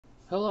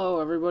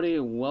Hello everybody,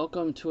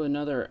 welcome to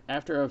another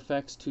After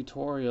Effects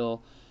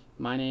tutorial.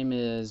 My name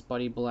is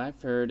Buddy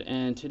Blackford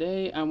and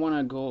today I want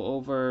to go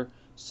over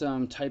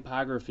some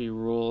typography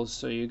rules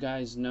so you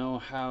guys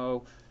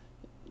know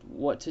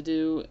what to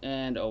do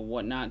and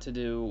what not to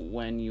do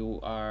when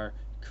you are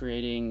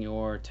creating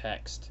your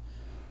text.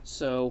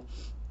 So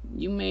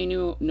you may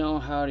know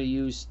how to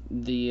use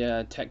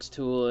the text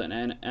tool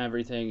and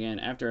everything in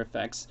After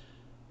Effects,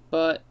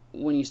 but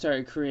when you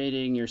start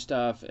creating your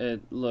stuff,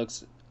 it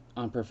looks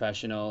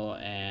unprofessional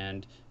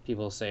and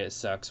people say it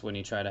sucks when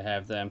you try to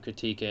have them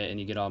critique it and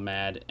you get all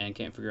mad and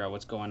can't figure out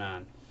what's going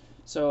on.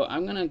 So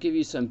I'm going to give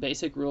you some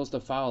basic rules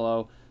to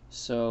follow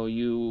so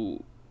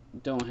you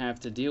don't have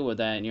to deal with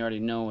that and you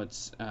already know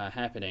what's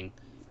happening.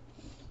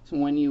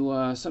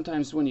 So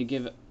sometimes when you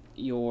give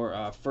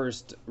your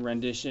first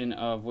rendition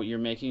of what you're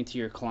making to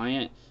your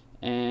client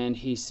and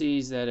he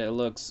sees that it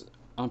looks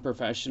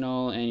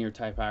unprofessional and your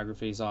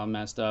typography is all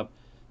messed up,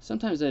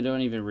 sometimes they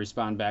don't even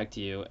respond back to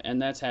you. And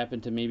that's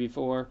happened to me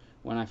before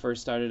when I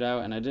first started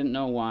out and I didn't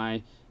know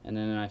why, and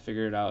then I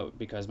figured it out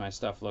because my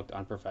stuff looked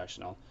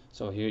unprofessional,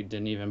 so he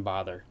didn't even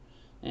bother.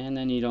 And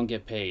then you don't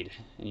get paid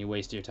and you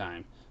waste your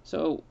time.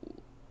 So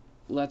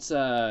let's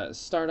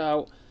start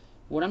out.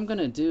 What I'm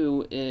gonna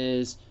do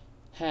is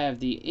have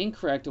the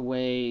incorrect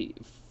way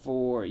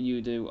for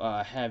you to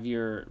have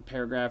your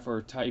paragraph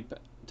or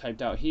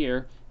typed out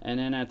here, and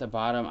then at the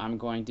bottom I'm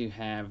going to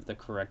have the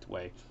correct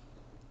way.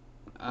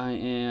 I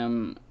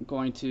am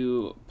going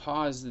to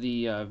pause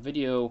the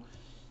video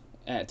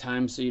at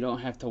times so you don't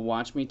have to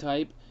watch me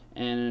type,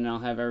 and then I'll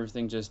have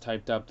everything just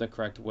typed up the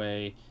correct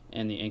way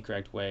and the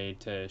incorrect way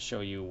to show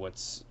you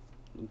what's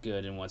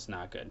good and what's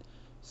not good.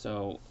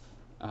 So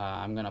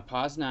I'm gonna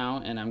pause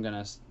now and I'm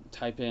gonna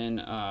type in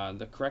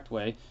the correct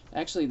way.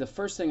 Actually, the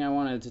first thing I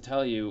wanted to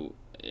tell you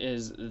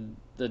is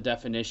the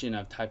definition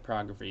of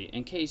typography,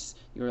 in case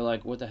you were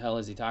like, what the hell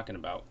is he talking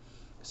about?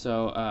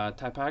 So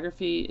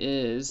typography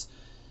is,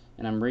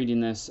 and I'm reading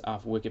this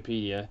off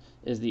Wikipedia,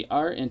 is the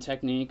art and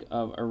technique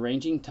of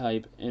arranging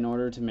type in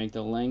order to make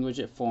the language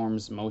it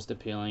forms most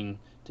appealing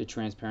to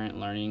transparent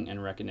learning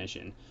and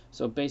recognition.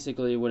 So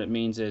basically what it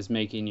means is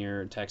making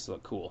your text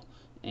look cool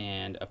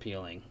and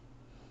appealing.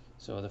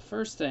 So the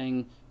first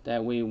thing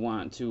that we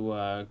want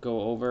to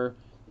go over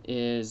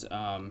is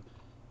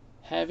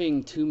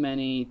having too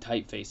many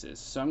typefaces.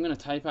 So I'm going to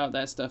type out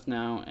that stuff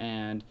now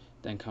and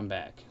then come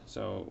back.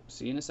 So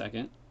see you in a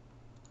second.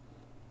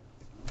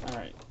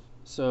 Alright,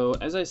 so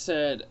as I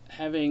said,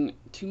 having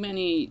too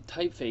many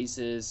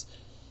typefaces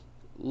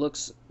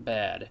looks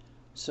bad.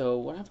 So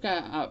what I've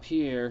got up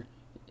here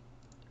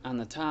on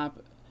the top,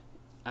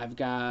 I've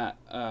got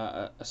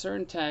a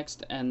certain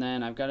text, and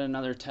then I've got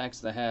another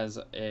text that has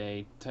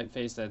a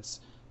typeface that's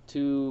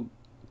too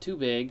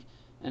big,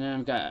 and then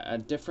I've got a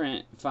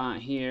different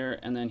font here,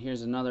 and then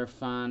here's another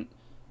font.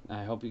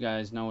 I hope you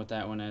guys know what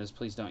that one is.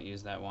 Please don't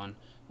use that one.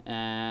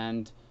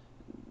 And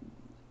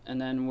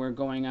then we're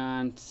going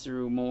on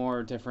through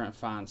more different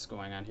fonts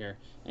going on here,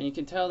 and you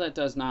can tell that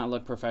does not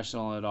look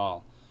professional at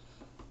all.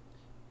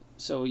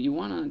 So you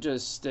want to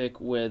just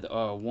stick with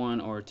one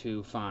or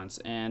two fonts,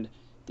 and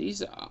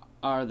these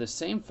are the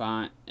same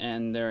font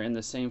and they're in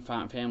the same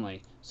font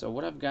family. So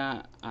what I've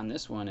got on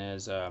this one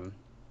is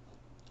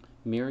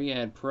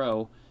Myriad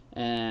Pro,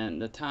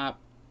 and the top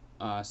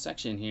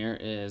section here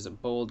is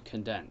bold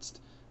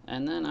condensed,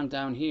 and then I'm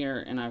down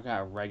here and I've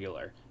got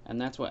regular,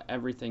 and that's what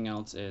everything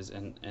else is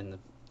in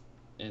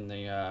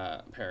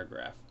the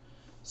paragraph.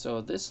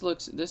 So this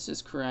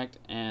is correct,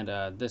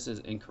 and this is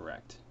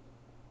incorrect.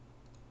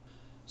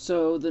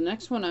 So the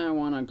next one I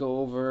want to go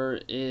over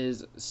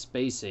is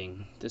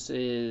spacing. This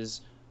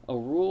is a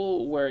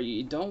rule where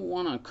you don't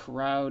want to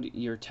crowd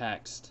your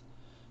text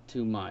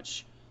too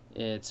much.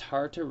 It's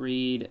hard to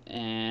read,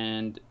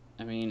 and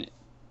I mean,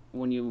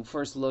 when you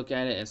first look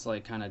at it, it's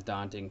like kind of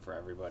daunting for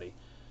everybody.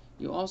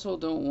 You also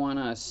don't want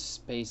to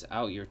space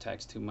out your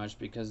text too much,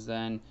 because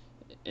then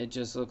it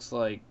just looks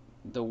like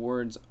the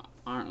words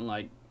aren't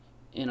like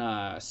in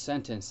a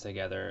sentence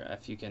together,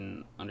 if you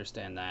can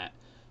understand that.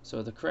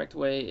 So the correct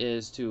way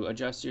is to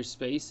adjust your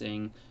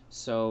spacing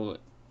so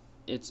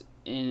it's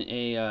in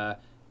a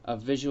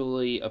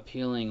visually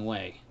appealing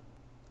way.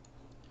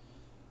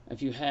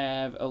 If you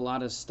have a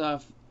lot of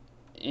stuff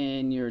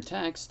in your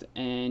text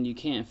and you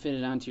can't fit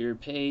it onto your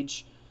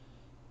page,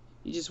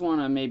 you just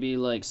want to maybe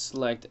like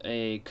select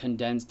a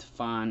condensed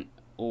font,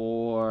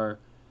 or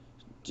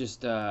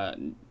just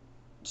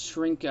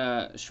shrink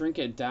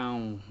it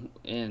down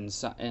in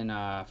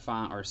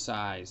font or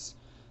size.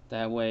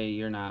 That way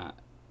you're not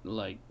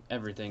like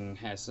everything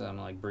has some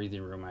like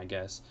breathing room, I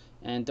guess.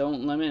 And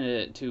don't limit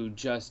it to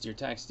just your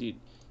text. You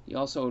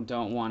also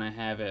don't want to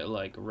have it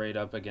like right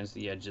up against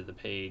the edge of the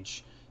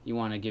page. You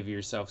want to give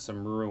yourself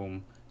some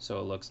room so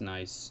it looks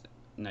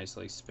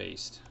nicely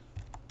spaced.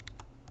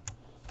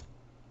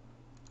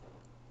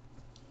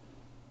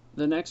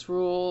 The next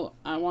rule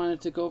I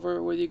wanted to go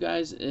over with you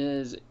guys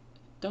is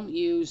don't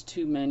use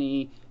too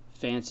many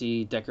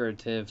fancy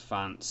decorative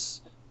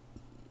fonts.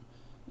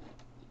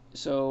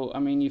 So I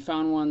mean, you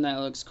found one that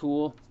looks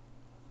cool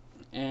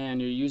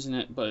and you're using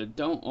it, but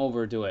don't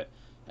overdo it.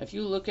 If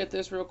you look at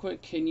this real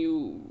quick, can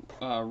you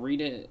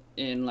read it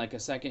in like a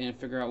second and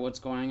figure out what's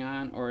going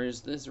on, or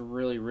is this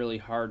really, really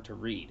hard to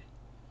read?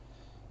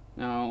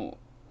 Now,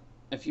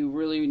 if you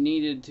really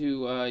needed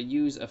to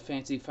use a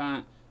fancy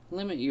font,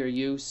 limit your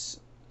use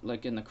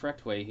like in the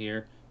correct way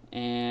here,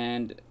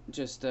 and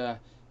just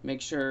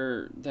make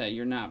sure that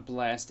you're not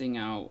blasting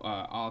out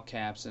all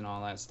caps and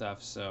all that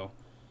stuff. So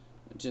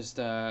just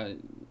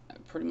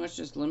pretty much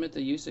just limit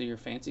the use of your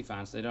fancy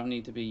fonts. They don't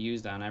need to be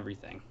used on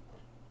everything.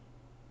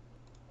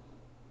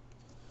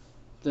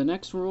 The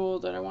next rule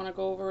that I want to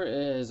go over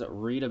is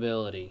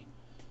readability.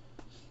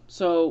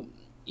 So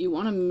you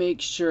want to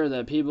make sure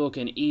that people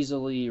can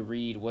easily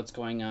read what's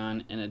going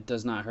on and it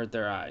does not hurt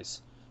their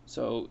eyes.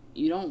 So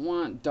you don't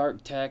want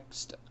dark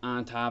text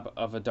on top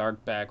of a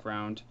dark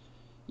background.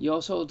 You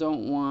also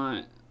don't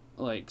want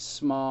like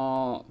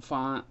small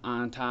font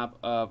on top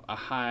of a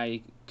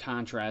high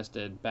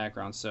contrasted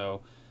background.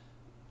 So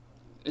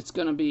it's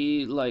going to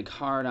be like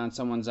hard on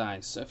someone's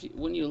eyes. So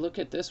when you look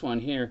at this one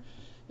here,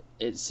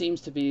 it seems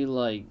to be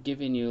like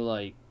giving you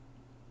like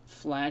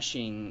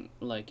flashing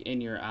like in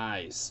your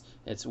eyes.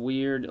 It's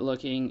weird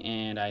looking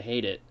and I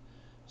hate it.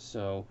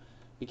 So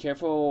be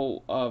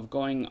careful of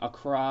going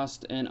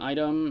across an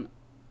item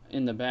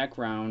in the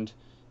background.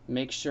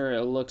 Make sure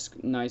it looks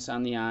nice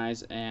on the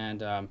eyes,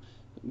 and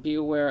be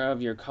aware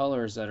of your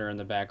colors that are in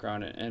the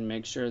background and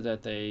make sure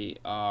that they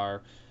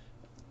are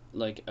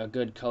like a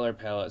good color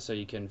palette so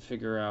you can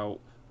figure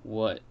out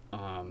what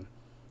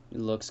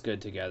looks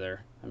good together.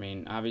 I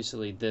mean,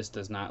 obviously this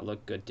does not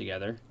look good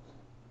together.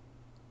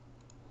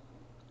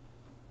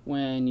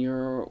 When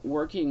you're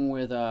working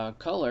with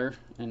color,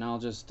 and I'll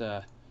just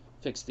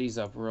fix these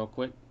up real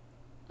quick.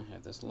 I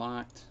have this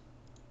locked.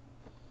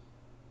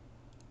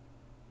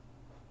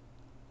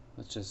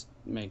 Let's just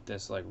make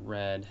this like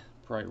red,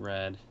 bright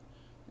red,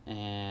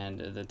 and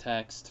the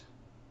text,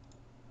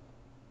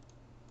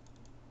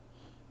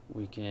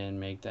 we can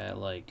make that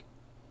like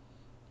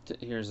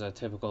here's a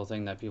typical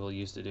thing that people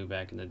used to do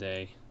back in the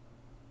day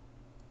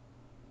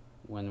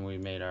when we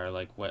made our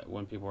like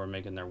when people were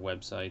making their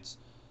websites.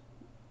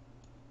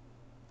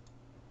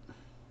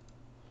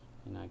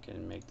 And I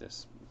can make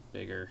this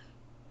bigger.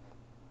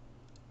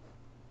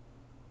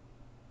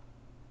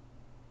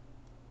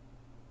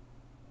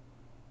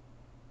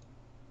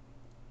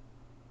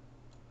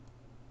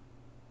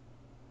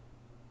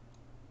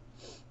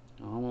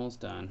 Almost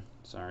done,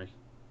 sorry.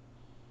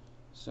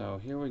 So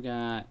here we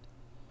got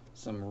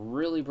some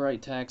really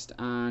bright text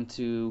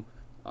onto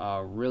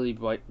a really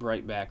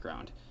bright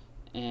background,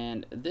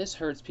 and this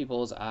hurts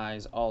people's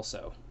eyes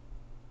also.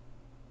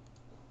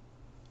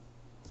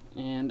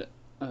 And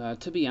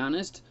to be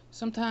honest,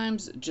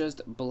 sometimes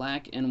just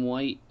black and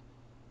white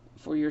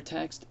for your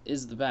text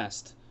is the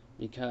best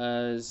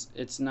because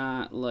it's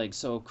not like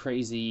so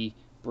crazy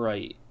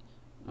bright.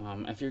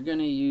 If you're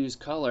gonna use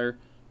color,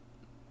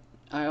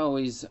 I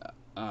always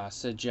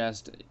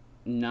suggest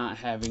not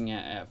having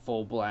it at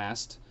full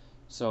blast,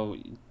 so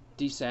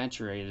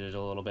desaturate it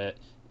a little bit,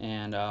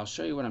 and I'll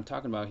show you what I'm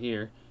talking about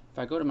here. If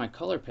I go to my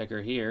color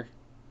picker here,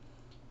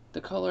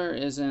 the color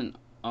isn't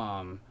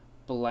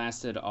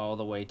blasted all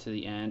the way to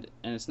the end,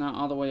 and it's not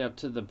all the way up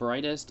to the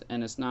brightest,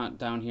 and it's not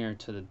down here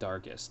to the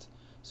darkest.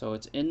 So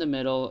it's in the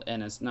middle,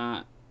 and it's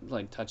not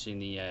like touching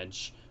the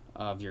edge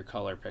of your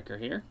color picker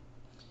here.